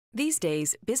These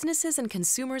days, businesses and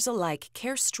consumers alike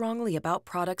care strongly about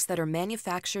products that are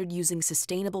manufactured using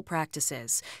sustainable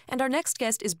practices. And our next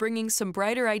guest is bringing some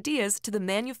brighter ideas to the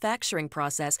manufacturing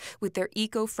process with their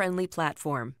eco-friendly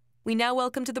platform. We now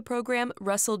welcome to the program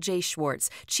Russell J. Schwartz,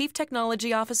 Chief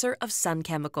Technology Officer of Sun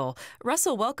Chemical.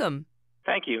 Russell, welcome.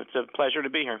 Thank you. It's a pleasure to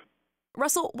be here.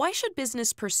 Russell, why should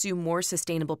business pursue more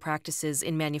sustainable practices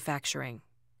in manufacturing?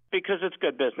 Because it's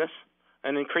good business.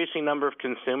 An increasing number of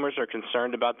consumers are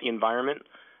concerned about the environment,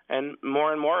 and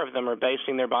more of them are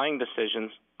basing their buying decisions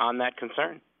on that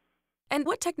concern. And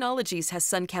what technologies has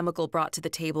Sun Chemical brought to the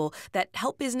table that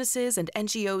help businesses and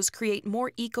NGOs create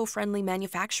more eco-friendly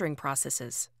manufacturing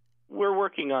processes? We're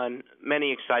working on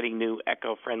many exciting new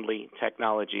eco-friendly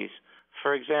technologies.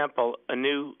 For example, a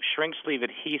new shrink sleeve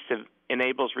adhesive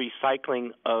enables recycling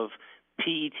of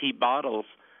PET bottles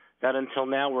that until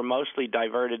now were mostly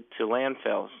diverted to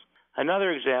landfills.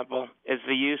 Another example is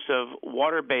the use of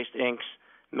water-based inks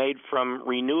made from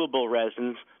renewable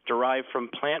resins derived from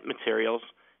plant materials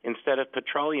instead of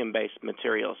petroleum-based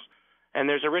materials. And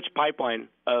there's a rich pipeline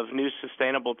of new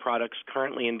sustainable products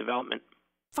currently in development.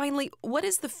 Finally, what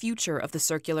is the future of the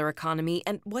circular economy,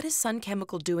 and what is Sun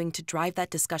Chemical doing to drive that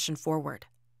discussion forward?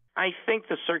 I think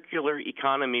the circular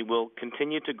economy will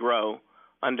continue to grow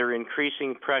under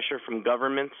increasing pressure from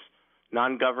governments,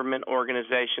 non-government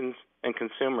organizations, and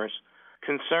consumers.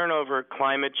 Concern over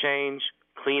climate change,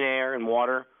 clean air, and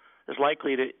water is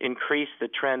likely to increase the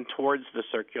trend towards the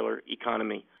circular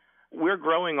economy. We're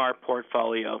growing our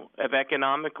portfolio of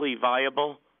economically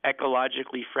viable,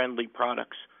 ecologically friendly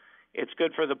products. It's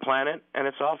good for the planet, and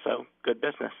it's also good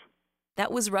business.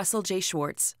 That was Russell J.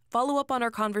 Schwartz. Follow up on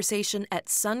our conversation at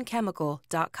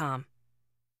sunchemical.com.